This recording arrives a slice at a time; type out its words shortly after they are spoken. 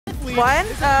One.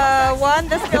 One.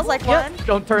 This feels like one.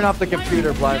 Don't turn off the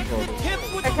computer blindfolded.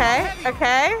 Okay.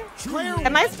 Okay.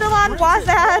 Am I still on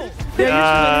Wazad?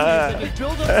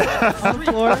 On the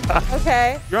floor.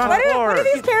 Okay. You're on the floor. What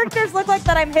do these characters look like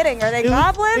that I'm hitting? Are they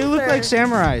goblins? They look or? like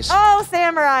samurais. Oh,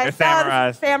 samurai. They're samurais.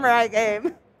 This is a samurai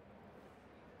game.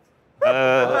 All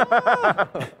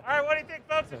right, what do you think,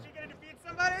 folks? Is she gonna defeat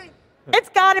somebody? It's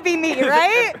gotta be me,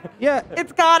 right? Yeah.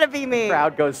 It's gotta be me.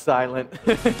 Crowd goes silent.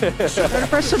 Try to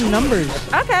press some numbers.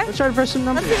 Okay. Let's try to press some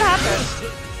numbers. Let's see what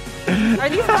happens. Are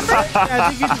these numbers? Yeah, I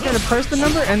think you just gotta press the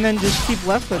number and then just keep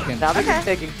left clicking. Now that Okay. you're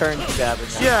taking turns stabbing.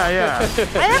 Yeah.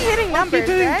 I am hitting numbers,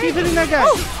 right? Keep hitting that guy.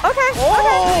 Oh, okay.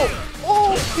 Okay.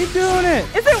 Oh, keep doing it.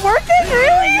 Is it working?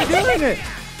 Really? Keep doing it.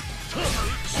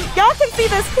 Y'all can see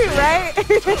this too, right?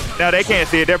 No, they can't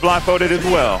see it. They're blindfolded as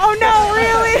well. Oh no,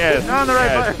 really? Yes. Not on the right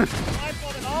yes. button.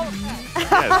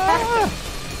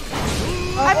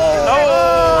 What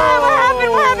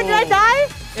happened? What happened? Did I die?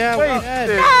 Yeah, Wait, we're dead.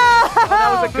 dude. No!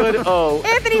 That was a good O.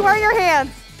 Anthony, where are your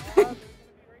hands?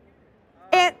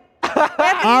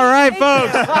 All right,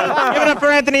 folks. Give it up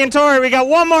for Anthony and Tori. We got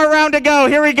one more round to go.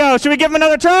 Here we go. Should we give him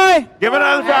another try? Give it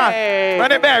another shot. Hey.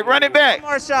 Run it back. Run it back.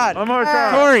 One more shot. One more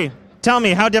shot. Tori, tell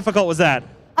me, how difficult was that?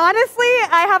 Honestly,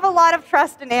 I have a lot of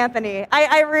trust in Anthony.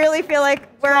 I really feel like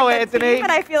we're Go, a good Anthony. team,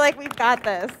 and I feel like we've got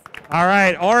this. All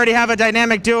right, already have a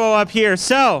dynamic duo up here.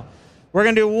 So we're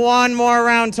going to do one more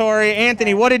round, Tori.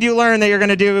 Anthony, what did you learn that you're going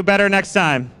to do better next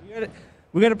time?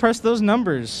 We gotta press those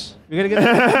numbers. We gotta get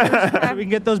those numbers so we can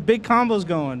get those big combos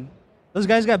going. Those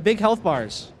guys got big health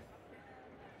bars.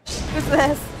 Who's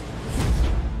this?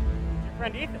 Your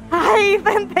friend Ethan. Hi,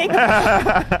 Ethan. Thank you. All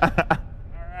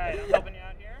right, I'm helping you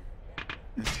out here.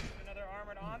 Another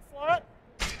armored onslaught.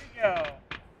 Here we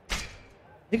go.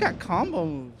 They got combo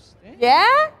moves. Dang. Yeah?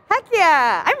 Heck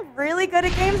yeah. I'm really good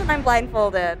at games when I'm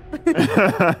blindfolded. All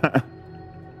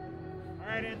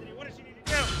right, Anthony, what does she need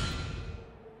to do?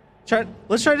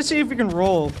 Let's try to see if we can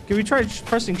roll. Can we try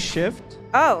pressing shift?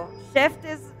 Oh, shift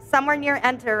is somewhere near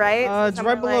enter, right? It's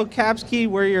Somewhere right below like caps key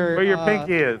where your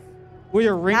pinky is. Where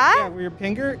your ring, That? yeah, where your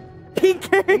finger.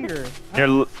 Finger.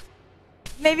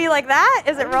 Maybe like that?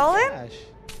 Is it rolling? Gosh.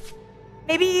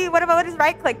 Maybe, what does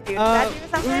right click do? Does that do Move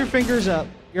something? your fingers up.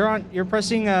 You're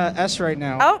pressing S right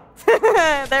now. Oh,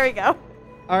 there we go.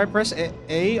 All right, press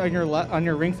A on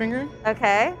your ring finger.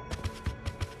 Okay.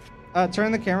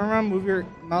 Turn the camera around. Move your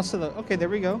mouse to the. Okay, there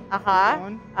we go. Uh-huh. Keep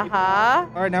going, keep Uh-huh.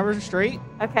 going. All right, now we're straight.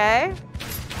 Okay.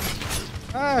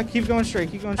 Keep going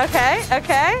straight. Keep going straight. Okay.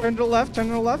 Okay. Turn to the left. Turn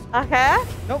to the left. Okay.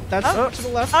 Nope, that's to the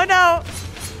left. Oh no.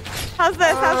 How's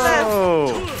this? How's this?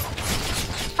 Oh.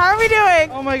 How are we doing?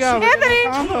 Oh my God. Anthony.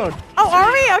 We're comboed. Oh,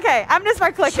 are we? Okay. I'm gonna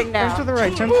start clicking now. Turn to the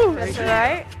right. Turn to the That's right.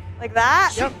 right. Like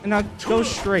that? Yep. And now go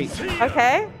straight.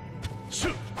 Okay.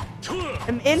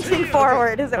 I'm inching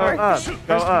forward. Is it Go working? up.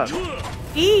 Go up.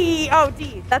 D. Oh,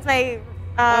 D. That's my.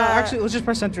 Actually, let's just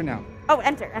press enter now. Oh,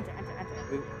 enter. Am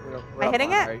I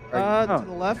hitting it? To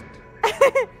the left.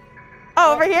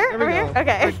 Oh, over here? There we Over here? go.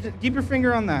 Okay. All right, keep your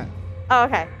finger on that. Oh,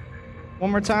 okay. One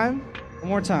more time. One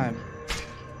more time.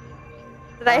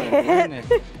 Did I hit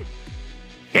it?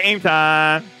 Game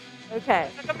time. Okay.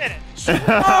 Took a minute.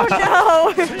 Oh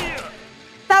no!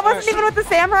 That wasn't even with the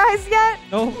samurais yet?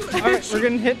 No. All right, we're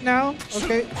getting hit now.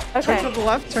 Okay. Okay. Turn to the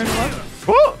left. Turn left.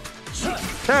 Woo.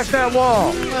 Attack that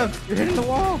wall. Turn left. You're hitting the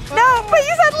wall. No, but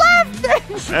you said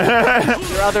left!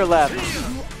 Your other left.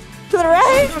 To the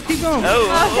right? No, keep going.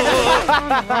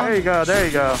 There you go. There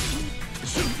you go.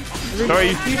 Sorry,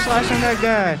 you, Keep slashing that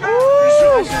guy. Keep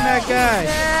slashing that guy.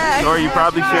 Yeah. sorry, you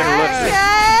probably shouldn't listen.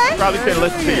 Okay. Probably shouldn't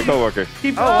listen to your coworkers.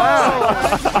 Keep Oh,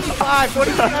 wow. 5,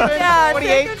 27, Yeah, 28.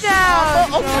 take him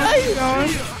down. Keep going.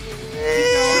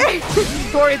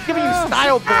 Tori, it's giving you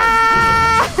style points.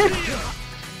 Ah!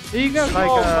 There you go.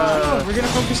 Like, we're gonna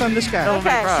focus on this guy.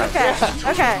 Okay, okay,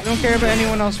 okay. We don't care about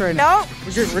anyone else right now.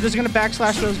 Nope. We're just gonna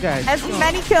backslash those guys. As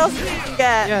many kills as you can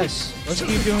get. Yes. Let's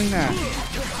keep doing that.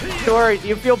 Tori, do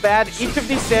you feel bad? Each of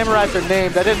these samurais are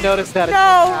named. I didn't notice that. No,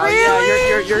 Yeah,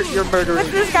 really? you're murdering.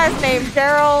 What's this guy's name?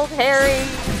 Gerald, Harry?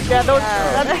 Yeah,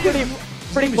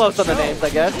 that's pretty close on the names, I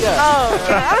guess. Yeah. Oh,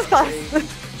 that was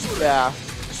close. Yeah.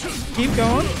 Keep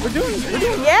going. We're doing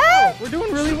Yeah? we're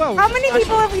doing really well. How many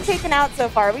people have we taken out so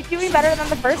far? Are we doing better than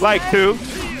the first Like time? 2.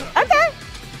 Okay.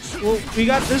 Well, we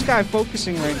got this guy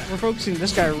focusing right. We're focusing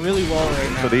this guy really well right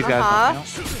now. So these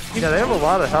guys. Yeah, they have a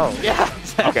lot of health. Yeah.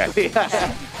 Okay.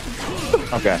 Yeah.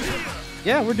 Okay.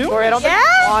 Yeah, we're doing Tori, I it. don't think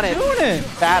Yeah? you want it Doing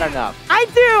it. bad enough. I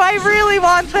do. I really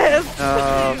want this.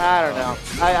 I don't know.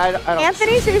 I don't.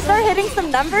 Anthony, should we start hitting some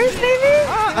numbers, maybe?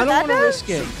 I don't want to risk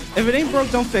it. If it ain't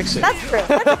broke, don't fix it. That's true.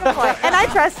 That's a good point. And I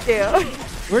trust you.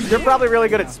 You're probably really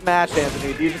good at Smash,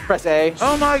 Anthony. Do you just press A?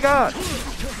 Oh my God.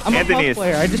 I'm Anthony a is pop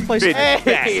player. I just play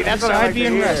Hey, that's what I like side B to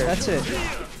and rest. hear. That's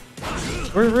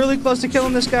it. We're really close to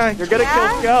killing this guy. You're gonna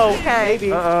kill Joe. Okay.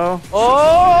 Maybe. Uh-oh. Oh!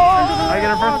 I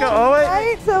get a first kill. Oh, wait.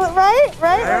 Right, so right,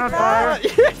 Fire on like fire.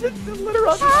 It's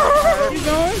literal. Keep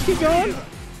going. Keep going.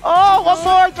 Oh, one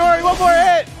more, Tori. One more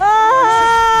hit.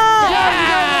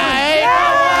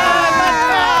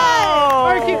 All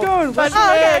right, keep going. That's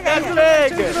Oh, okay, big. okay,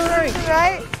 That's To big. the right.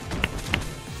 Right?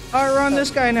 All right, we're on this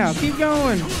guy now. Keep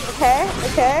going. Okay,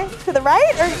 okay. To the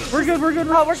right? Or We're good. We're good.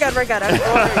 oh, we're good. We're good.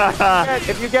 Okay.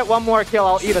 If you get one more kill,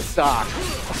 I'll eat a sock.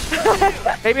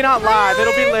 Maybe not live.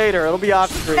 It'll be later. It'll be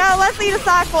off screen. No, let's eat a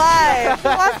sock live. Who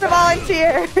wants to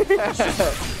volunteer?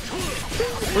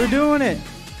 We're doing it.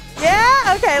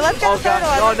 Yeah. Okay. Let's get Oh, the third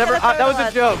God. one. Oh, Let's get never. the third That was one.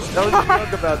 a joke. That was a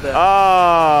joke about that.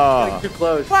 Oh. Too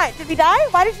close. What? Did we die?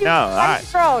 Why did you? No, why did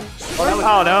you thrown?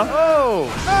 Oh, no.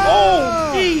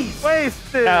 Oh, jeez.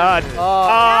 Wasted.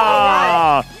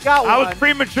 Oh. Got I was one.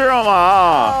 premature on my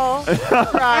ah. Oh.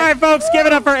 All right, folks, give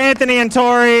it up for Anthony and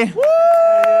Tori.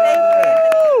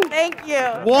 Thank you.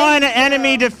 One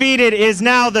enemy defeated is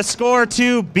now the score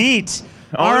to beat.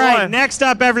 All Only right, one. next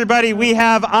up, everybody, we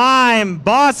have I'm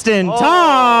Boston Let's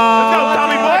Tom. go,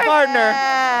 Tommy My boy.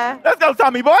 partner. Let's go,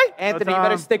 Tommy boy. Anthony, you Tom.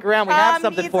 better stick around. We have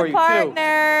something for you, too.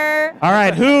 Partner. All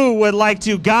right, who would like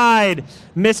to guide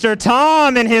Mr.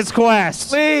 Tom in his quest?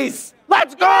 Please.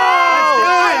 Let's go! All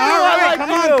right,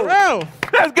 come on through.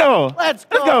 Let's go. Let's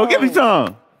Let's go. Give me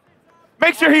some.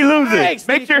 Make sure he loses. Thanks,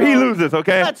 Make sure he Nico. loses,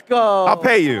 okay? Let's go. I'll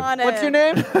pay you. On What's it. your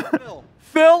name?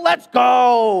 Phil, let's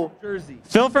go. Phil from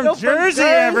Phil from Jersey, Jersey.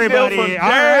 everybody. Phil from All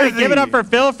right, Jersey. give it up for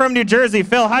Phil from New Jersey.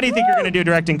 Phil, how do you think you're going to do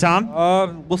directing,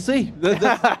 Tom? We'll see.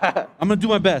 I'm gonna do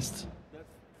my best.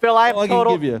 Phil, I All I have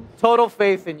can give you. total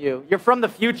faith in you. You're from the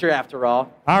future, after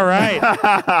all. All right.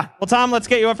 Well, Tom, let's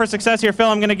get you up for success here. Phil,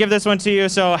 I'm going to give this one to you.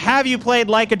 So, have you played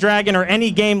Like a Dragon or any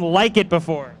game like it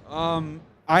before?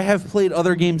 I have played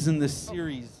other games in this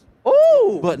series,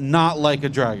 Ooh. but not like a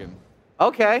dragon.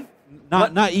 Okay.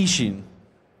 Not Ishin.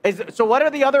 So what are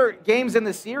the other games in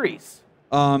the series?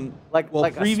 Like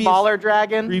a smaller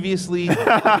dragon? Previously, like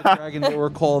a dragon, they were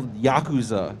called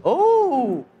Yakuza.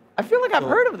 Oh, I feel like I've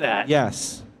heard of that.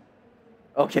 Yes.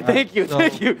 Okay, thank you, so-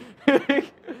 thank you.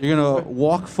 You're gonna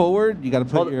walk forward. You gotta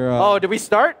put your. Oh, did we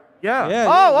start? Yeah. Yeah.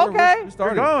 Oh, we're okay.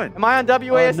 started. We're going. Am I on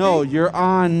WASD? No, you're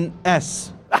on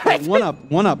S. So one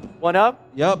up. One up. One up?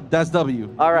 Yep, that's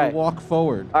W. All You're right. gonna walk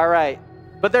forward. All right.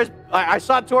 But I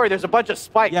saw Tori, there's a bunch of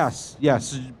spikes. Yes,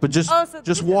 yes, but just Oh, so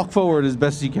just these walk forward as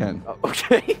best you can.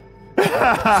 Okay.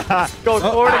 Go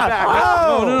forward and back.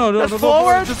 No, Just go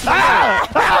forward. Just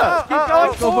Keep going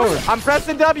Go forward. I'm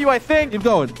pressing W, I think. keep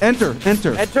going. Enter.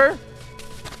 Enter.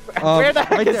 Where the heck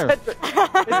right is there. enter?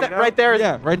 Is that right there?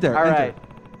 Yeah, right there. All Enter. right.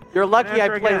 You're lucky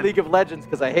Enter I play again. League of Legends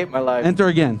because I hate my life. Enter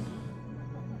again.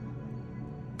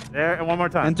 There, and one more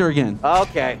time. Enter again.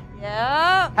 Okay.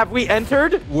 Yeah. Have we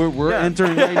entered? We're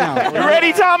entering right now. You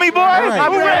ready, Tommy boy? right.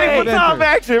 I'm ready for Enter. some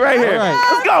action right here. All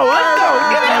right. Let's go. Let's go.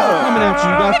 Get it up. Coming at you.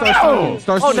 You gotta start swinging.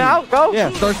 Start Oh, swinging. now? Go? Yeah,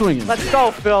 start swinging. Let's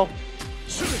go, Phil.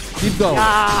 Keep going.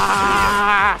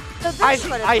 Ah! So this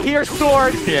one is- I hear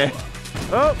swords. Yeah.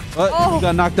 You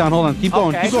got knocked down. Hold on. Keep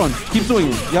going. Okay. Keep going. Keep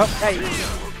swinging. Yep. Hey,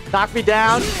 knock me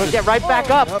down, but get right back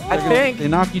up. I think. They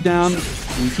knock you down,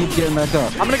 and you keep getting back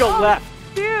up. I'm gonna go left.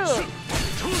 Dude.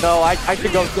 No, I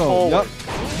should go Go. forward. Yep.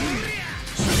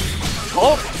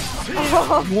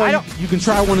 Oh, You can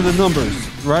try one of the numbers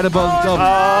right above W.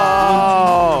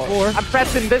 Oh. 4. I'm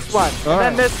pressing this one, and All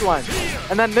then right. this one,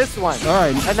 and then this one. All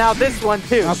right. And now this one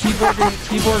too. Now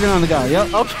keep working on the guy.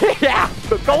 Yep. Okay, yeah.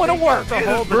 Going to work.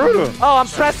 Brutal. Oh, I'm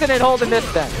pressing and holding this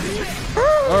then.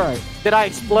 All right. Did I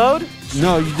explode?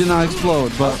 No, you did not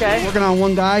explode, but Okay. we're working on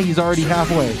one guy. He's already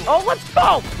halfway. Oh, let's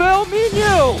go, Phil, me and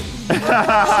you.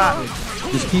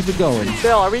 Just keep it going.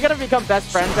 Phil, are we gonna become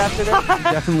best friends after this? You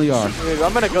definitely are. Dude,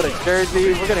 I'm gonna go to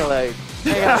Jersey. We're gonna like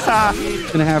hang out.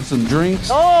 Gonna have some drinks.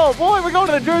 Oh boy, we're going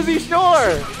to the Jersey Shore.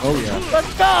 Oh yeah.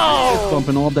 Let's go.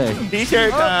 Bumping all day.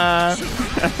 T-shirt time.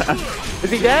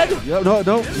 Is he dead? Yep.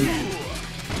 No.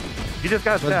 You just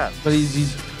got stabbed. But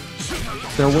he's.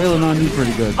 They're wailing on you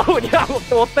pretty good. Oh yeah.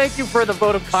 Well, thank you for the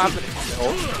vote of confidence,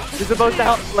 Phil. You're supposed to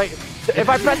help. Like, if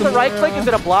I press the right click, is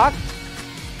it a block?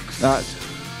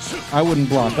 I wouldn't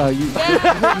block. You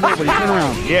nobody. Turn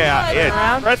around. Yeah.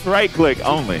 around? Press right click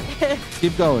only.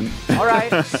 Keep going. All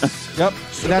right. Yep.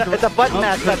 It's a button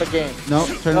mash type of game. No,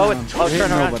 turn Oh, around. it's You're hitting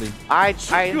turn around. nobody. I You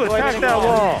enjoy attacked hitting that walls.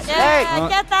 wall. Hey, Yeah,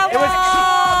 get that it was-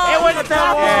 wall. it was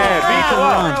that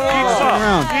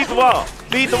Yeah, beat the wall.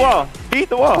 Beat the wall. Beat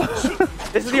the wall. Beat the wall.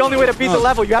 This is the only way to beat the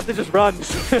level. You have to just run.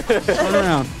 Turn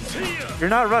around. You're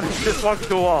not running. You just walked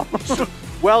to a wall.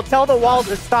 Well, tell the wall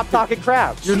to stop talking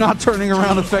crap. You're not turning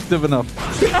around effective enough.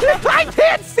 I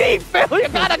can't see, Phil. You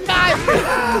got a guy.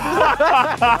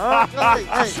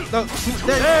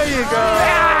 There you go.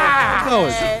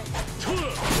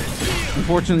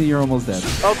 Unfortunately, you're almost dead.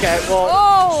 Okay, well,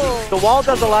 Oh! the wall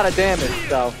does a lot of damage,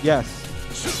 so. Yes.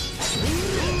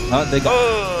 They got.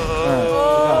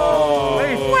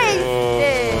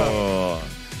 Wasted.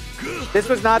 This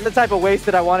was not the type of waste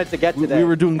that I wanted to get today. We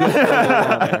were doing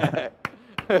good.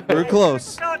 We were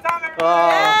close. Yeah,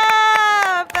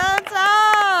 bounce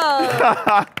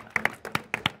out.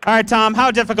 All right, Tom,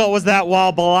 how difficult was that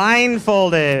while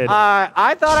blindfolded?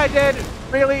 I thought I did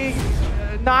really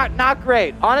not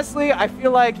great. Honestly, I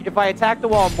feel like if I attacked the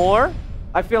wall more,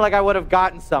 I feel like I would have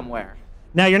gotten somewhere.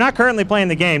 Now, you're not currently playing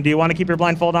the game. Do you want to keep your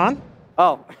blindfold on?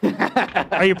 Oh.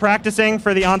 Are you practicing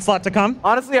for the onslaught to come?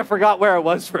 Honestly, I forgot where I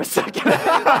was for a second.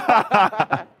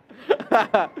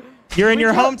 You're in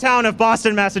your hometown of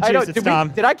Boston, I know, Massachusetts, Tom.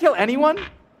 did I kill anyone?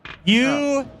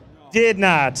 You did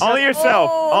not. Only yourself.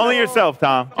 Only yourself,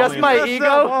 Tom. Just Only my yourself.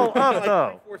 ego?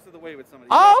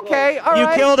 Oh, okay, all You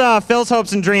right. killed Phil's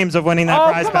hopes and dreams of winning that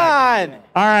Oh, prize come pack. on.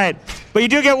 All right, but you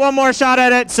do get one more shot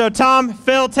at it. So, Tom,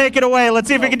 Phil, take it away. Let's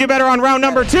see if we can do better on round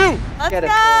number 2. Let's Get go.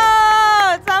 it.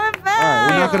 Tom and Phil. All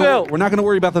right, Phil. we're not gonna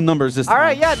worry about the numbers this time. All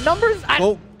right, yeah, numbers.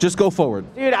 Just go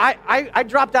forward. Dude, I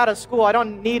dropped out of school. I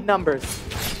don't need numbers.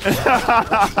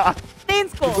 Stay in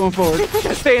school. Going forward.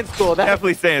 Stay in school.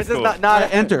 Definitely stay in this school. is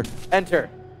not Enter. Enter.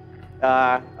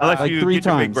 Unless Like you 3 get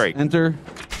your big times. break. Enter.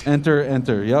 Enter.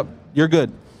 Enter. Yep. You're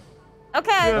good.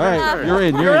 Okay. All right. You're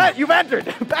in. You're in. You've entered.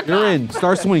 Back You're off. in.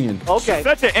 Start swinging. Okay.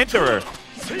 Such an enterer.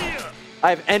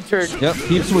 I've entered. Yep.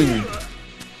 Keep swinging.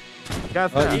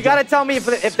 You gotta tell me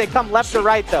if they come left or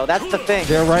right, though. That's the thing.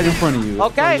 They're right in front of you. That's all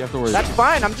Okay, you have to worry that's about.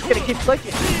 fine. I'm just gonna keep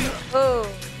clicking. Ooh.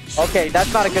 Okay,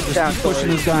 that's not a good sound. Keep pushing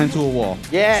story. this guy into a wall.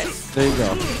 Yes, There you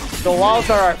go. the walls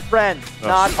are our friends,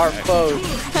 not our foes.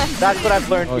 That's what I've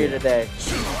learned Oh, here yeah. today.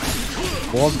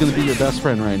 Wall's gonna be your best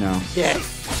friend right now. Yes.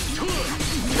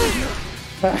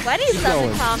 Sweaty summon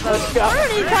going. combo. Let's go.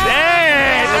 30 combo.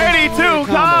 Dang, 32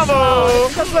 combo.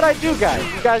 That's what I do, guys.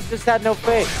 You guys just had no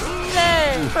faith.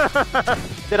 Yay.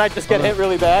 Did I just get hit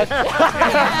really bad?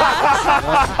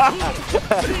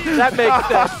 That makes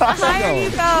sense. The higher you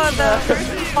go, the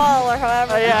first you fall, or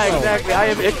however. Yeah, exactly. I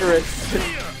am Icarus.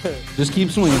 Just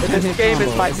keep swinging. This 10 hit game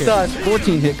combo. is my son.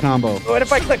 14 hit combo. What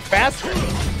if I click faster?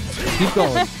 Keep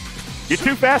going. You're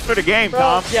too fast for the game, Bro,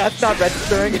 Tom. yeah, it's not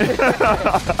registering.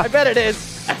 I bet it is.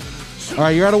 All right,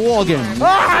 you're at a wall again.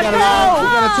 Ah, You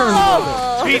gotta turn a little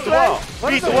bit. Beat the wall.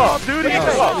 Beat the wall. Beat the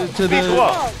wall. To Beat the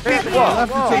wall. Beat the wall.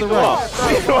 left and to the Beat the wall. right.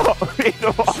 Beat the wall. Beat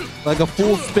the wall. Like a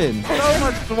full spin. So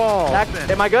much small.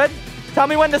 Am I good? Tell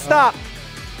me when to stop.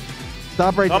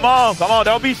 Stop right Come there. on. Come on.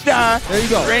 Don't be shy. There you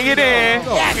go. Bring it in.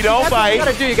 Yes, You don't That's what you bite.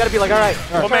 gotta do. You gotta be like, all right,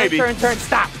 Well, turn, maybe. turn,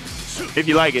 stop. If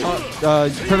you like it.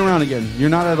 Turn around again. You're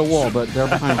not at a wall, but they're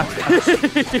behind you.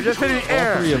 You're just hitting All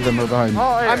air. 3 of them are behind you.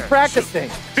 All air. I'm practicing.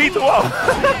 Beat the wall.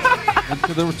 And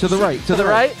to the right. To To the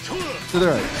right, To the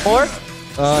right. or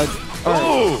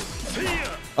All Ooh.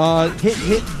 right.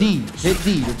 Hit D. Hit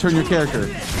D to turn your character.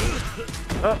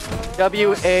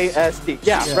 WASD.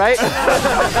 Yeah, right?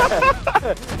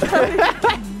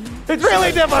 It's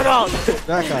really difficult.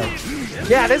 That guy.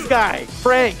 Yeah, this guy,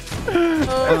 Frank. Come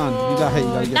on. You gotta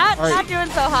get. Not, All right. not doing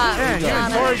so hot. Man, to be you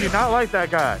honest. Tori do not like that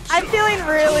guy. I'm feeling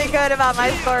really good about my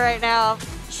score right now.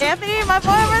 Anthony, my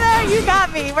boy over there, you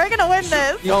got me. We're gonna win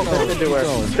this. Don't listen to her.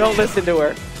 going. Don't listen to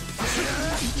her.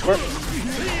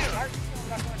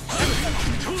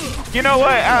 You know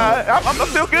what? I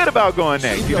feel good about going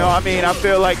next. You know, I mean, I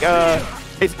feel like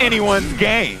it's anyone's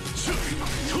game.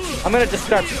 I'm gonna just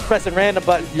start pressing random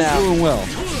buttons You're now. doing well.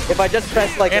 If I just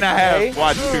press like And a I A, have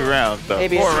watched 2 rounds, so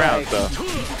Maybe 4 it's rounds, so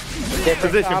different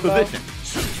position, combo. position.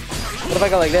 What if I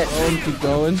go like this? Keep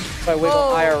going. If I wiggle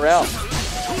Oh. IRL?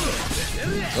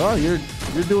 Oh, you're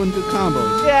doing good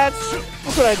combos. Yeah,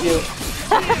 that's what I do.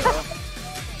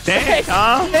 Dang,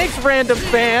 Tom. Thanks, random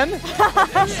fan.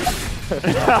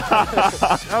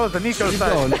 That was a Nico Keep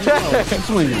side. going. Keep going. Keep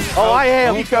swinging. Oh, I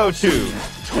am. Nico 2.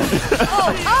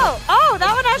 Oh,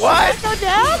 that one actually What? did go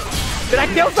down? Did I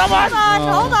kill someone?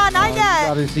 Hold on, not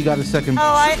yet. He got his second. You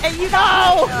got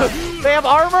Oh! They have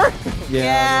armor? Yeah. Yeah. they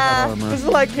have armor. This is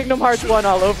like Kingdom Hearts 1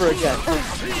 all over again.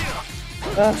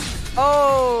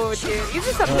 Oh, dude, these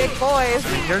are some big boys.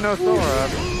 You're no Sora.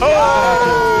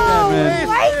 Oh! Yeah,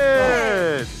 man.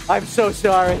 Good. I'm so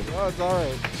sorry. Oh, it's all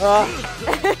right.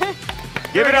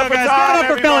 Give it up for guys. Tom, Give it up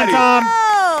for Phil and everybody. Tom.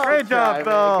 Oh, Great job,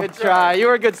 Phil. Good try. You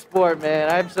were a good sport, man.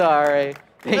 I'm sorry.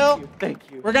 Thank Phil? you. Thank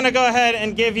you. We're going to go ahead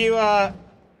and give you a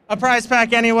prize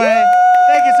pack anyway.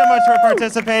 Thank you so much for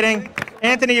participating.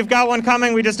 Anthony, you've got one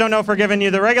coming. We just don't know if we're giving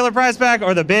you the regular prize pack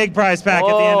or the big prize pack at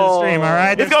the end of the stream, all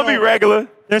right? It's going to be regular.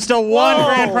 There's still one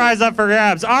grand prize up for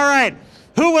grabs. All right.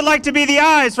 Who would like to be the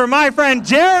eyes for my friend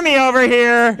Jeremy over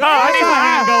here? Oh, I need my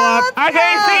hand go up.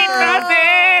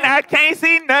 I can't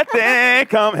see nothing.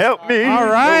 Come help me. All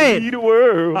right. Show me the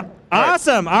world.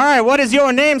 Awesome. All right. What is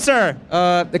your name, sir?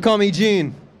 They call me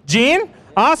Gene. Gene?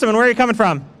 Awesome. And where are you coming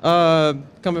from?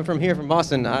 Coming from here, from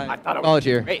Boston. I thought it was college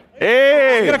here. Hey.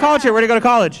 Where do you go to college here? Where do you go to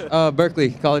college? Berkeley,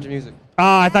 College of Music.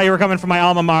 Oh, I thought you were coming from my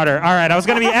alma mater. All right, I was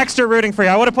going to be extra rooting for you.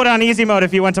 I would have put it on easy mode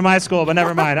if you went to my school, but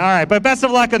never mind. All right, but best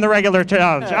of luck in the regular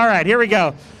challenge. All right, here we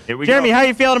go. Jeremy, how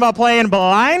you feeling about playing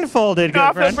blindfolded,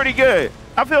 I feel pretty good.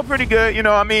 I feel pretty good. You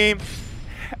know, I mean,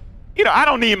 I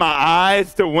don't need my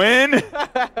eyes to win.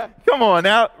 Come on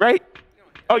now, right?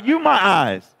 Oh, you my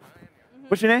eyes.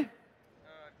 What's your name?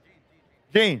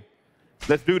 Gene.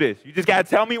 Let's do this. You just got to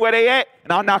tell me where they at,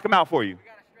 and I'll knock them out for you.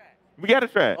 We got a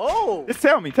strat. Oh. Just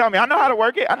tell me. I know how to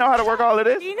work it. I know how to work all of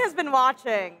this. Dean has been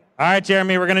watching. All right,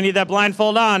 Jeremy, we're going to need that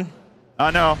blindfold on.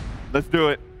 I know. Let's do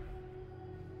it.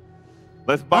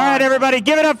 Let's All bond. right, everybody,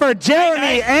 give it up for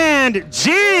Jeremy and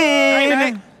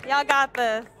Gene. Y'all got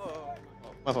this.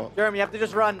 Jeremy, you have to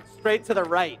just run straight to the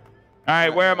right. All right,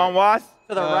 where am I, Was?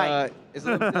 To the right. Is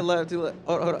it to the left? To the left?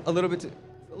 Hold on, a little bit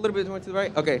more to the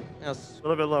right. Okay, now A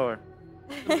little bit lower.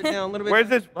 a little bit down, a little bit. Where's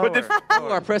this? Put this. You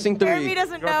are pressing 3. Jeremy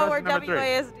doesn't know where pressing number 3.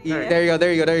 WASD Yeah, is.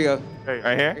 there you go.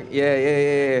 Right here?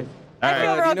 Yeah. I feel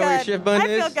All real Do you know where your good. shift button I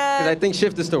feel is? good. Because I think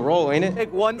shift is to roll, ain't it?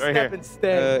 Take one Right step here. and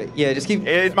stay. Yeah, just keep.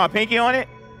 Is my pinky on it?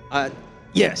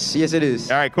 Yes, it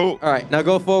is. All right, cool. All right, now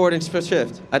go forward and press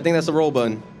shift. I think that's the roll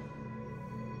button.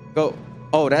 Go.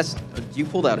 Oh, that's. You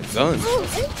pulled out a gun.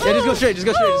 Yeah, just go straight.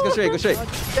 Go straight.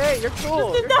 Hey, you're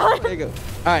cool. There you go. All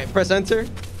right, press enter.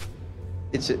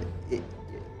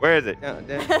 Where is it? Down.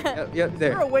 Yep, Is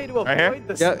there a there. way to Right here? avoid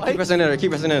the Yeah, spike? keep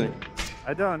pressing enter.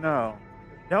 I don't know.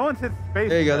 No one's hit space.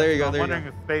 There you go, yet, there you so go, I'm there you wondering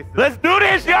if space is. Let's do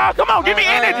this, y'all. Come on, give me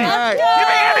All right, energy. all right. Give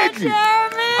me energy.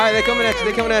 Jeremy! All right, they're coming at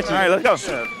you. All right, let's go.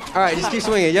 All right, just keep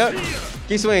swinging. Yep.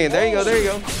 Keep swinging. There you go. Let's There do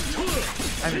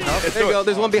you go. it.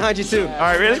 There's one behind you too. All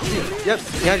right, really? Yep.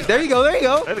 Behind you. There you go.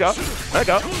 Let's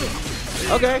go.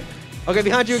 Okay. Okay,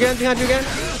 behind you again.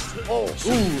 Oh.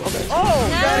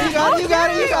 Oh, You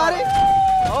got it.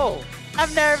 Oh.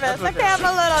 I'm nervous. Okay, I'm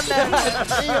a little nervous.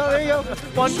 There you go.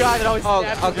 One guy that always Oh,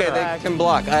 stabs okay, his they back. can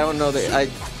block. I don't know that.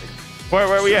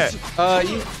 Where we at?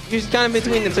 You just kind of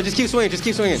between them, so just keep swinging.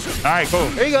 All right, cool.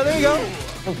 There you go.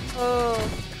 Oh.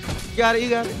 You got it.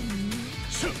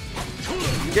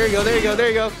 There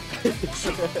you go.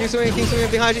 Keep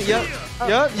swinging behind you.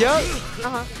 Yep.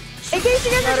 In case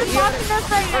you guys are just watching this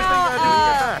right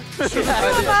now, two of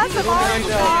us have already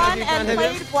gone and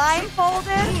played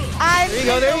blindfolded. I'm There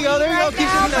you go. right Keep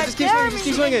now, swinging now. but Just keep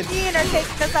swinging. Jeremy and Dean are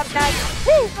taking this up next.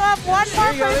 Woo! We'll have one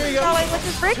more There person you go. going, which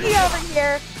is Ricky over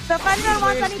here. So if anyone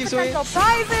wants any Keep swinging. potential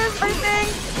prizes or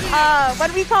things,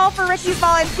 when we call for Ricky's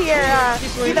volunteer,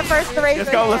 be the first to raise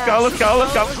Let's their go. hand.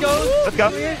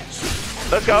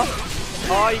 Let's go.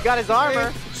 Oh, you got his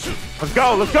armor. Let's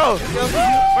go.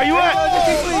 Where you at? Just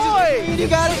keep swinging. You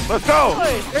got it. Let's go.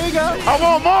 There you go. I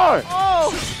want more.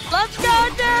 Oh. Let's go,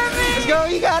 Jeremy! Let's go.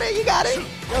 You got it.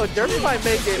 Yo, Jeremy might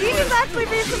make it. Dean is actually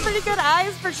being some pretty good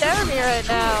eyes for Jeremy right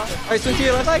now. All right, swing to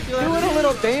your left. Doing a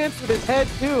little dance with his head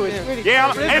too. It's pretty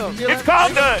Yeah, cool. it's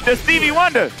called the Stevie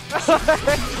Wonder. You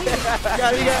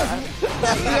got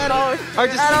it. All right,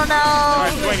 just I don't know. All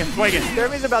right, swinging.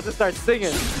 Jeremy's about to start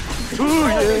singing.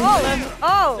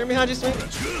 Oh, Jeremy, how'd you swing? maybe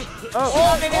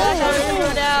that's how we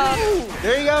go down.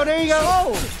 There you go.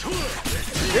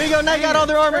 There you go. Now you got all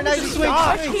their armor. Now you just swing.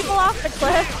 Push people off the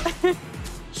cliff.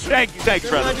 Thanks,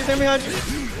 brother. Behind you.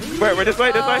 Where? This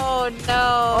way. Oh no.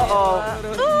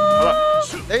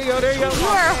 Ooh. There you go. You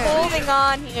are holding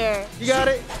on here. You got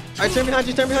it. All right, turn behind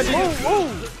you.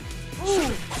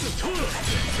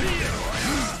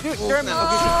 Dude, Jeremy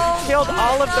killed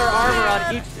all of their armor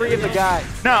on each 3 of the guys.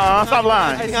 No, stop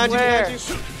lying. Behind you.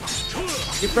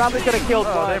 You probably could have killed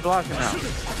Oh, they're one. blocking now.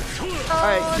 All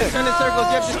right, just turn in circles.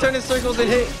 Yep, just turn in circles and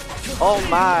hit. Oh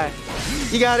my.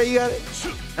 You got it.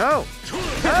 No.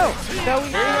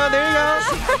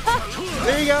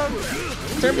 There you go.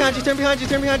 Turn behind you.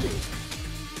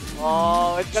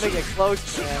 Oh, it's gonna get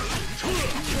close, man.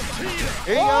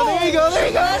 There you go.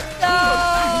 Let's go.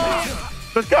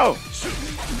 Let's go.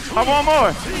 I want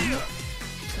more.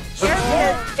 Jeremy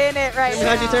is in it right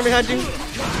now. Turn behind you.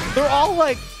 They're all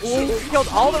like, we killed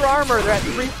all their armor. They're at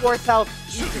 3/4 health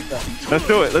each of them. Let's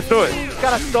do it. He's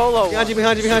got a solo. Behind you. All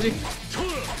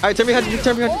right, turn behind you.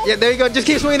 Yeah, there you go. Just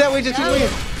keep swinging that way. Just keep swinging.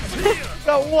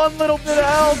 Got one little bit of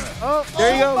health. Oh,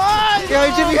 There you go.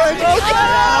 Behind you, behind you.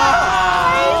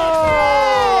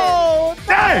 Oh,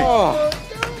 Dang! Oh.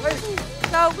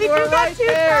 So we do got two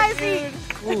prizes.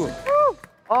 Ooh.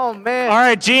 Oh, man. All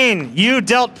right, Gene, you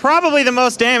dealt probably the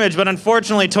most damage, but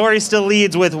unfortunately, Tori still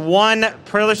leads with one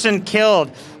person killed.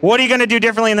 What are you going to do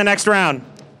differently in the next round?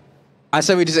 I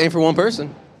said we just aim for one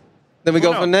person. Then we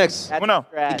go for the next. That's no.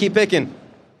 rad. You keep picking.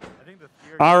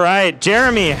 All right,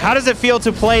 Jeremy, how does it feel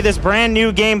to play this brand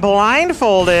new game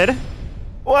blindfolded?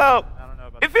 Well,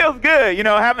 it feels good, you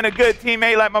know, having a good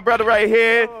teammate like my brother right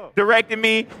here, directing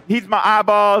me. He's my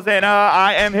eyeballs, and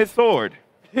I am his sword.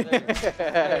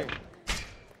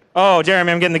 Oh,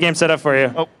 Jeremy, I'm getting the game set up for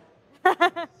you. Oh.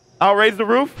 I'll raise the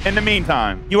roof in the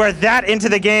meantime. You are that into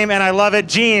the game, and I love it.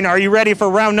 Gene, are you ready for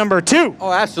round number 2?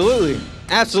 Oh, absolutely.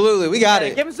 Absolutely. We got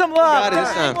it. Give him some love. Got it this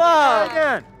Give him time. love.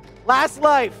 Again. Last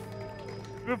life.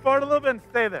 Move forward a little bit and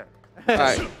stay there. All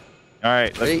right. All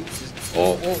right, Ready?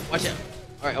 Oh, watch out.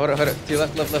 All right, hold on. To your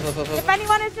left. If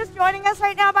anyone is just joining us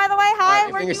right now, by the way, hi,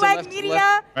 Alright, we're fingers to Newegg left, to Media.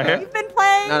 left. Right here? We've been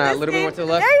playing No, a this little bit game more to the for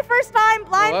the left. very first time,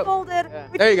 blindfolded,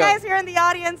 with There you you go. guys here in the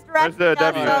audience Where's the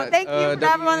directing us. W? So thank you for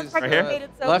W everyone is that's right here? participated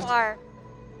so Left. far.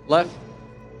 Left.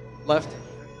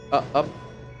 Up.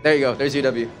 There you go. There's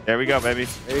UW. there we go, baby.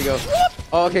 There you go.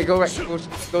 Oh, okay. Go right.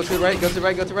 Go to the right. Go to the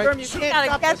right. Go to the right. You can't Gotta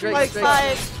stop catch that my straight.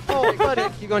 side. Oh, buddy.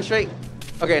 Keep going straight.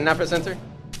 Okay, now press enter.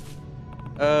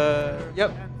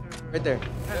 Yep. Right there.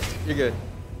 You're good.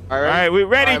 All All right. right, we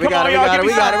ready. All right, we Come got on, it, y'all. we Give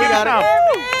me got it, some. we got Give me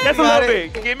some. Just a got little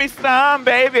it. bit. Give me some,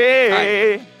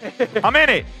 baby. I'm in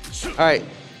it. All right.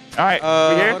 All right, we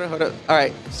here? Hold on. All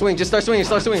right. Swing. Just start swinging.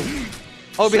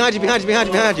 Oh, behind you. Yeah,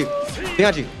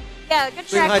 good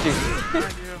Swing track. behind you.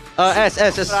 S.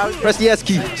 Press the S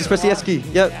key. Just press the S key.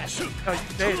 Yep.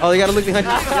 Oh, you gotta look behind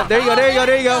you. Yep, there you go.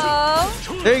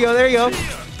 There you go.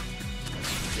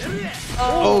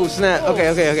 Oh, snap.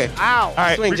 Okay. Ow. All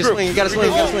right, Swing. Just regroup. swing. You gotta swing.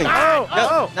 Oh,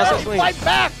 Yep. Now start swinging. Fight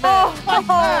back, man. Fight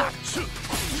back.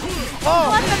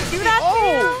 Let them do that to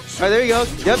you. All right, there you go.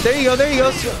 Yep, there you go.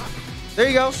 There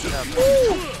you go.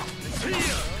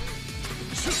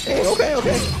 Hey, okay.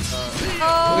 Okay,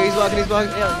 he's blocking.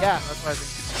 Yeah.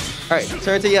 All right,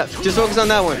 turn to yep. Just focus on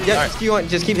that one. Yep, All right.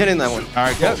 just keep hitting that one. All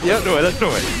right, cool. Yep. Let's do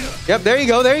it. Yep, there you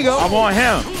go. I want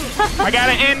him. I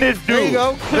gotta end this dude. There you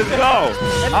go. Let's go.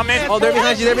 I'm in. Oh, they're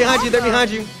behind you. There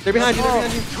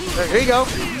you go.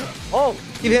 Oh.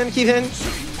 Keep hitting.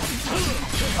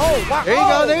 Oh, wow.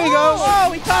 There you go.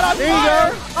 Oh, he caught on There you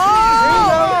fire. go.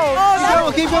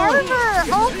 Oh, Keep going. Armor.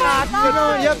 Oh my Keep going.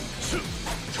 God. Yep.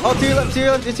 Oh, to your left.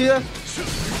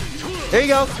 There you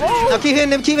go. Now keep hitting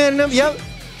them. Yep.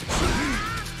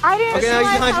 I didn't Okay, now realize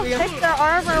he's behind how you again. thick their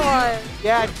armor was.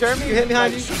 Yeah, Jeremy. You hit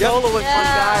behind you. Solo with one Yeah.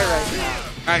 guy right now.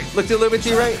 All right, look a little bit to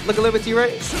your right.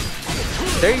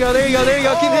 There you go.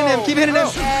 Keep hitting him.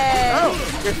 Okay. Oh,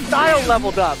 your style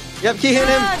leveled up. Yep, keep hitting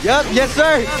him. Yep, yes,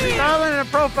 sir. Styling and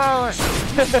profiling.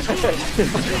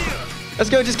 Let's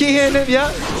go. Just keep hitting him.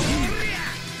 Yep.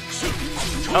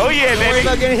 Oh yeah, Don't worry baby.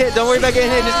 about getting hit.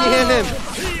 Just keep hitting him.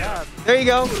 There you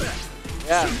go.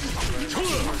 Yeah.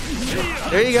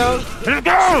 There you go. Let's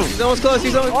go. He's almost close.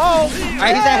 Oh. All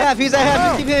right, he's at half. Just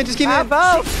keep hitting.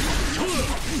 Out.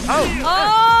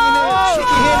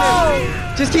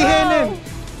 Just keep hitting him.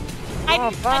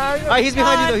 On fire. All right, he's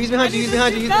behind you, though. He's behind you.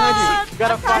 You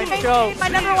gotta find Joe. My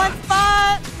number one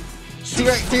spot. To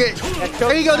your right.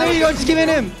 There you go. Just keep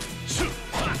hitting him.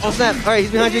 Oh, snap. All right,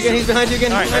 he's behind you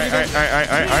again. All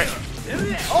right.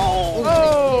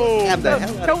 Oh. Stab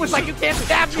that. Joe was like, you can't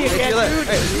stab me Hey, to again, your left. dude.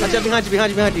 Hey, watch out behind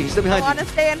you. He's still I behind want you.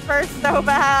 to stay in first so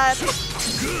bad.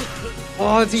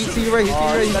 Oh, to your right. He's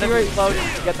to your right. Slow to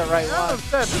get the right one.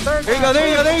 There you go.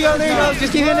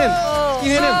 Just keep hitting him.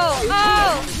 Keep hitting him.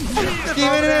 Just keep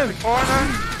hitting him.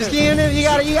 Just keep hitting him. You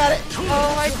got it.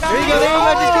 Oh my God. There you go.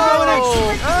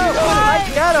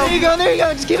 Just keep going. There you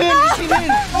go. Just keep hitting. Just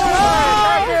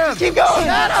keep going.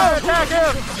 Got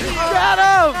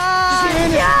him. Just keep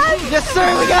hitting. Yes, sir.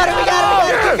 We got it.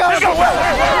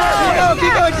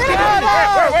 Keep going.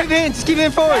 Just keep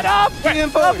hitting forward. Keep hitting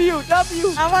forward. W.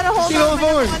 I want to hold Keep on going to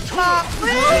forward. one spot.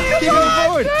 Keep going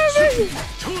forward.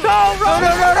 Go, No.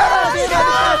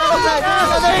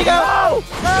 There you go.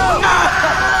 No.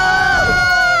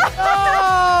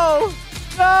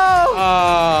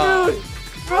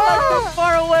 Dude,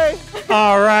 far away.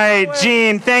 All right,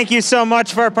 Gene, thank you so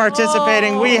much for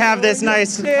participating. We have this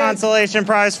nice consolation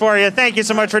prize for you. Thank you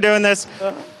so much for doing this.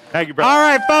 Thank you, bro. All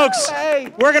right, folks, Hey.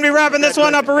 we're going to be wrapping this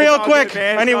one up real It's all quick. good,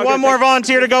 man. I need It's all one good. more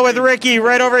volunteer to go with Ricky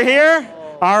right over here.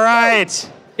 All right,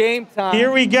 Game time.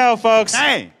 here we go, folks.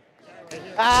 Dang.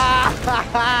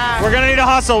 We're gonna need a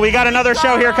hustle. We got another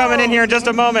show here coming in here in just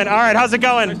a moment. All right, how's it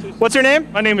going? What's your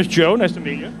name? My name is Joe. Nice to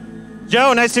meet you.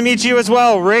 Joe, nice to meet you as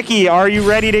well. Ricky, are you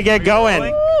ready to get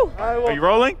going? Are you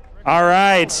rolling? All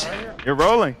right. You're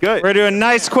rolling. Good. We're doing a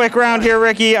nice quick round here,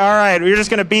 Ricky. All right, we're just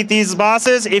gonna beat these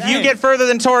bosses. If you get further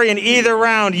than Tori in either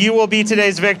round, you will be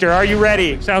today's victor. Are you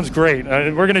ready? Sounds great.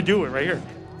 We're gonna do it right here.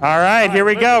 All right, here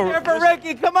we go. Here for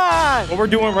Ricky, come on. What we're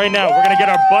doing right now, we're gonna get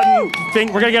our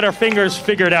we're gonna get our fingers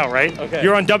figured out, right? Okay.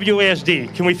 You're on WASD.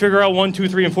 Can we figure out 1, 2,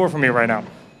 3, and 4 for me right now?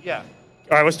 Yeah.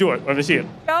 All right, let's do it. Let me see it.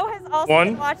 Joe has also 1,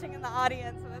 been watching in the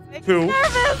audience, so that's making 2, me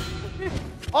nervous.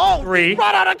 Oh, 3,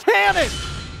 brought out a cannon.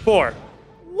 4.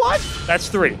 What? That's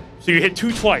 3. So you hit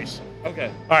 2 twice. Okay.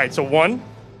 All right, so 1,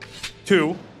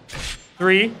 2,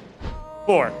 3,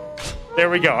 4. There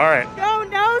we go. All right. Joe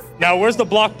knows. Now, where's the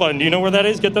block button? Do you know where that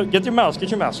is? Get your mouse. Get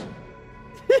your mouse.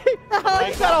 You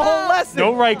got a whole lesson.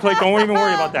 No right click. Don't even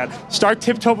worry about that. Start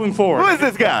tiptoeing forward. Who is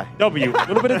this guy? W. A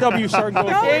little bit of W. Start going.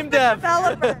 Joe Game is the dev.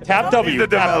 developer. Tap W. He's the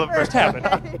developer. Just tap it.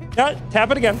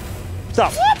 Tap it again.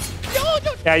 Stop.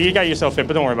 Yeah, you got yourself in,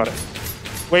 but don't worry about it.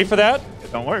 Wait for that.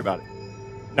 Don't worry about it.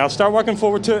 Now start walking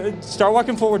forward W. Just go.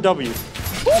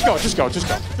 It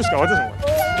doesn't work.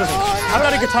 I'm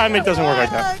not a good time. It doesn't work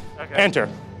like that. Okay. Enter.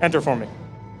 Enter for me.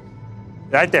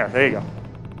 Right there. There you go. All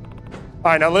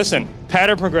right, now listen.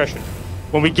 Pattern progression.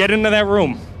 When we get into that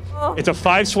room, it's a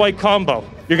 5-swipe combo.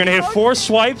 You're going to hit 4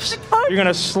 swipes. You're going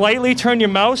to slightly turn your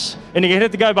mouse, and you're going to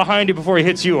hit the guy behind you before he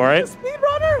hits you, all right?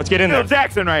 Speedrunner. Let's get in Phil there.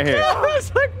 Jackson right here. I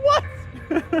was like, what?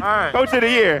 All right. Coach of the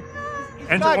year.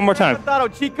 Enter one more time. Auto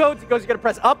cheat codes. He goes, you got to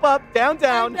press up, down,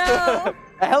 down. I know.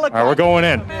 A helicopter. All right, we're going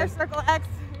in. Fire circle X.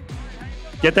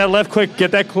 Get that left click. Get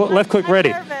that left click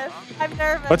ready. I'm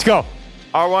nervous. Let's go.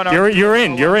 R1. You're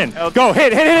in. Go.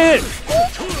 Hit.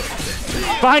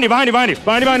 Behind you.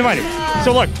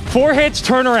 So look, 4 hits,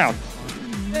 turn around. 4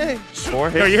 hits. No,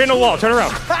 you're hitting the wall. Turn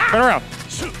around.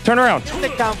 Turn around.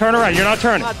 You're not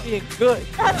turning. Not being good.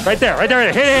 Right there.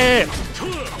 Hit.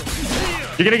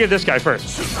 You're gonna get this guy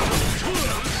first.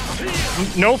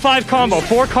 No 5 combo.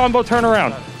 4 combo. Turn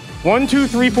around. 1, 2,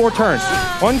 3, 4 turn.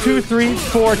 1, 2, 3,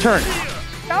 4 turn.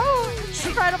 Joe,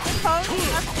 incredible pose.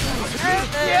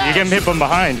 You get hit from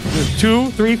behind.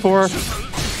 2, 3, 4.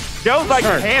 Joe's like a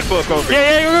Turn. handbook over here.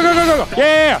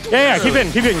 Yeah. Yeah. Keep in.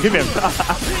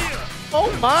 Oh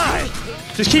my.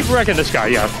 Just keep wrecking this guy.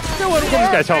 Yeah. Give this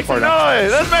guy teleport now.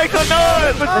 Noise. Let's make some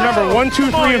noise. Remember 1,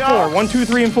 2, 3, and 4. 1, 2,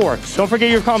 3, and 4. Don't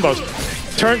forget your combos.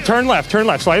 Turn left.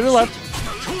 Slightly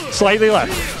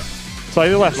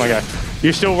left, my guy.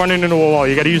 You're still running into a wall.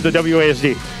 You got to use the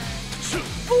WASD.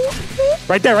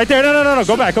 Right there. No.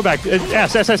 Go back.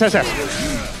 S. S,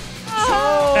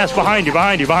 behind you.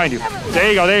 There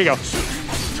you go.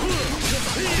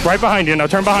 Right behind you. Now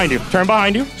turn behind you.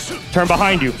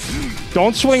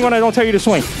 Don't swing when I don't tell you to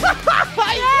swing. Tell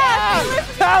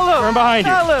him. Turn behind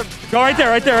you. Tell him. Go right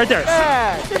there.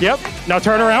 Yeah. Yep. Now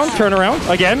turn around.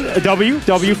 Again, W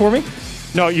for me.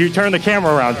 No, you turn the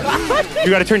camera around. You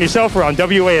got to turn yourself around,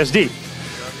 WASD.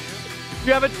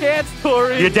 You have a chance,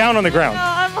 Tori. You're down on the ground.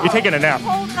 No, You're taking a nap.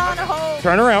 Holding on to hope.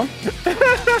 Turn around.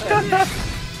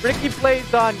 Ricky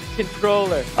plays on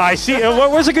controller. I see.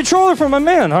 Where's the controller from my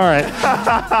man? All right.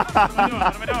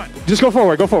 Just go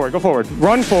forward.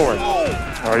 Run forward.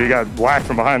 Oh, you got whacked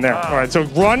from behind there. All right, so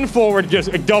run forward,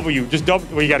 just W.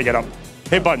 Well, you got to get up.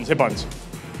 Hit buttons. Hey, bud.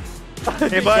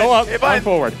 Go up,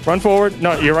 run forward.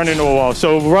 No, you're running into a wall.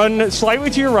 So run slightly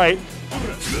to your right.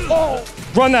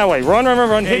 Run that way. Run.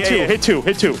 Hit two.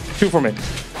 Hit two for me.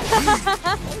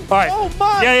 All right. Oh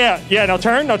my. Yeah. Now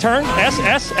turn. S.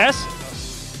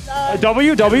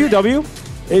 W. Fire.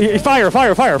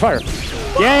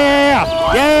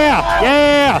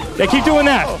 Yeah. Keep doing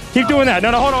that.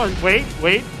 No, hold on. Wait.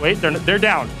 They're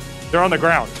down. They're on the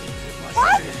ground.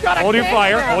 What? Hold your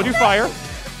fire.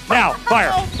 Now,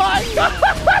 fire. Oh my God.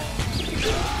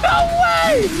 No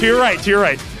way. To your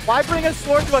right. Why bring a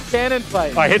sword to a cannon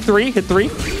fight? All right, hit three.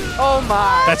 Oh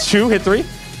my. That's 2, hit 3.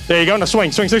 There you go. Now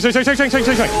swing. Oh!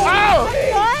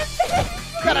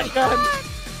 Got a gun.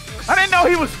 I didn't know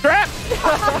he was strapped. All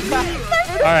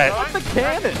right. What's the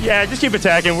cannon? Yeah, just keep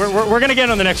attacking. We're gonna get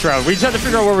on the next round. We just have to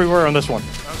figure out where we were on this one.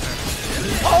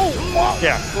 Oh, whoa.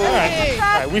 Yeah. All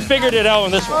right. We figured it out on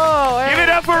this one. Oh, Give it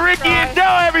up for Ricky and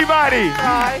Joe, everybody.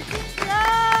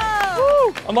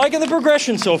 I'm liking the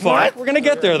progression so far. What? We're gonna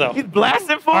get there though. He's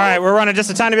blasting for All right, we're running just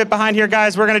a tiny bit behind here,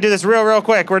 guys. We're going to do this real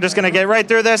quick. We're just going to get right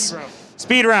through this.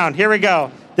 Speed round. Here we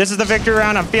go. This is the victory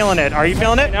round. I'm feeling it. Are you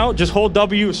feeling it? Now, just hold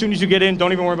W as soon as you get in.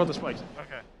 Don't even worry about the spikes.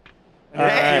 Okay. All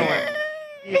right.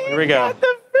 Here we go.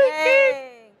 Dang.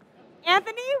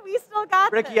 Anthony, we still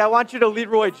got Ricky, this. I want you to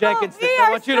Leroy Jenkins we this. are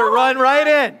I want you to still run right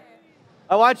in.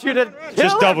 I want you to Just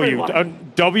kill W.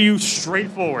 everyone. W straight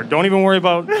forward. Don't even worry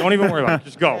about it.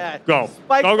 Just go. Yeah, Go.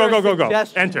 spike Go, go, for a go, go, go.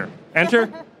 suggestion. Enter.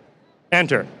 Enter.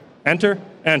 Enter. Enter.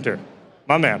 Enter.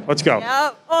 My man, let's go. Yep.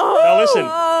 Now Oh, listen,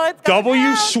 it's going W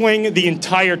down. swing the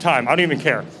entire time. I don't even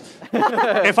care.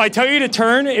 If I tell you to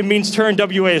turn, it means turn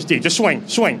WASD. Just swing,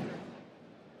 swing.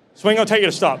 Swing, I'll tell you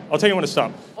to stop. I'll tell you when to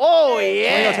stop. Oh, Swing,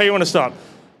 I'll yeah. tell you when to stop.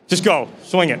 Just go,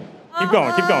 swing it. Keep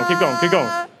going, keep going, keep going, keep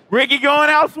going. Ricky going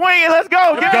out swinging. Let's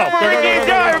go. Give it Go, up for go, go, Ricky go, and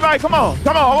go, Joe, go. everybody. Come on.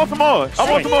 Come on. I want some more. I want some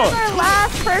This more. is our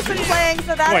last person playing,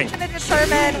 so that Swing. is going to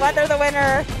determine whether the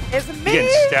winner is me. Getting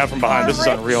stabbed from behind. This is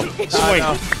or unreal. Ricky. Swing.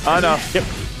 I know. Yep.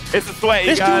 It's a sweat, you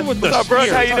This guys. dude with the What's up, bro?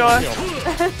 spear How is you doing?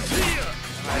 unreal.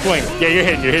 Swing. Yeah, you're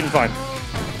hitting fine.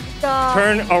 God.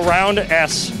 Turn around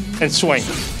S and swing.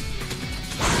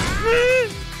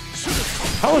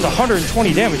 How is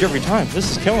 120 damage every time?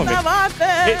 This is killing me. Come on,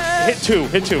 Hit two.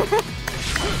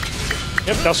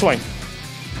 Yep, now swing.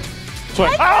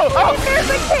 Swing. Oh, There's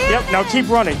a cannon. Yep, now keep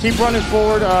running. Keep running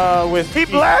forward with... He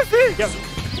blasted. Yep.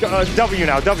 W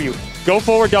now, W. Go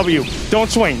forward, W. Don't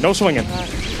swing. No swinging.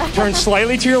 Turn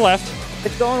slightly to your left.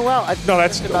 It's going well. No,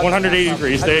 that's 180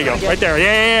 degrees. There you go. Right there.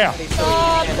 Yeah.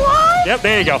 What? Yep,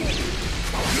 there you go.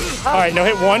 All right, now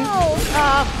hit one.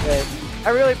 I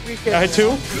really appreciate Now it. hit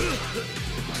two.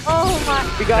 Oh my.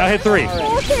 We got Now hit three.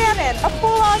 Full cannon. A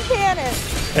full-on cannon.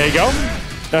 There you go.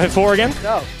 Now hit four again.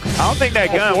 Go. I don't think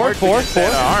that gun Four, works four, against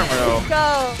that four. armor, though.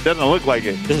 Go. It doesn't look like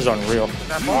it. This is unreal.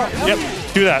 Yep,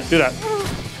 do that.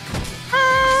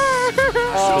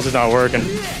 This is not working.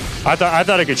 I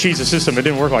thought I could cheese the system. It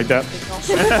didn't work like that. X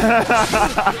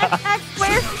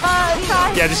square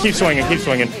try. Yeah, just keep swinging. You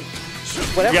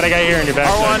got a guy here in your back.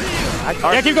 R1.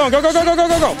 Yeah, keep going. Go.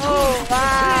 Oh,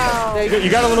 wow. You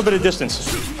got a little bit of distance.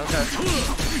 Here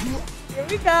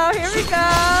we go.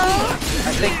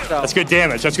 I think so. That's good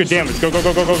damage. Go.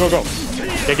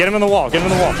 Yeah, get him in the wall.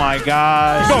 Oh, my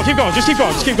God. Keep going. Just keep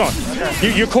going.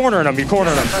 You're cornering him.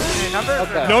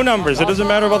 Okay. No numbers. It doesn't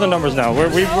matter about the numbers now.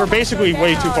 We're basically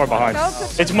way too far behind.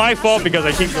 It's my fault because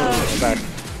I keep going back.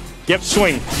 Yep,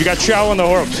 swing. You got Chow on the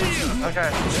ropes. Okay.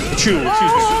 Excuse me.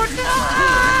 Oh,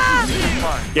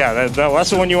 Yeah, that's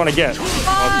the one you want to get.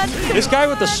 This guy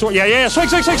with the sword. Yeah. Swing.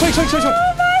 no. Oh,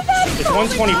 my God. It's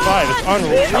 125. It's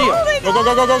unreal.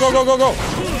 Go.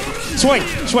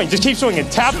 Swing. Just keep swinging.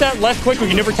 Tap that left quick.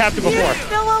 You never tapped it before. You're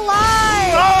still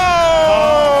alive.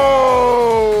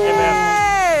 Oh! Hey,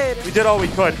 man. Good. We did all we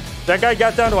could. That guy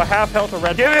got down to a half health of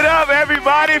red. Give it up,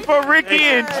 everybody, for Ricky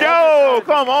and Joe.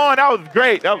 Come on. That was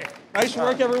great. Nice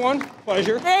work, everyone.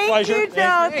 Pleasure. Thank you,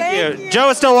 Joe. Thank you. Joe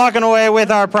is still walking away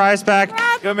with our prize pack.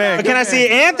 Good man. But can I see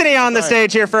Anthony on the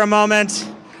stage here for a moment?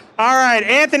 All right,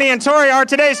 Anthony and Tori are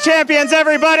today's champions,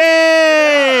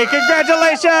 everybody!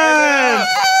 Congratulations!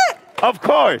 Of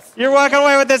course. You're walking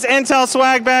away with this Intel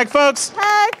swag bag, folks.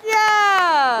 Heck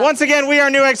yeah. Once again, we are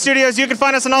Newegg Studios. You can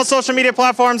find us on all social media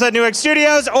platforms at Newegg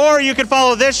Studios, or you can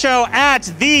follow this show at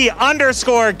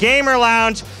 _Gamer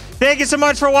Lounge. Thank you so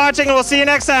much for watching, and we'll see you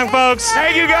next time, folks.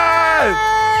 Thank you,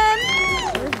 guys.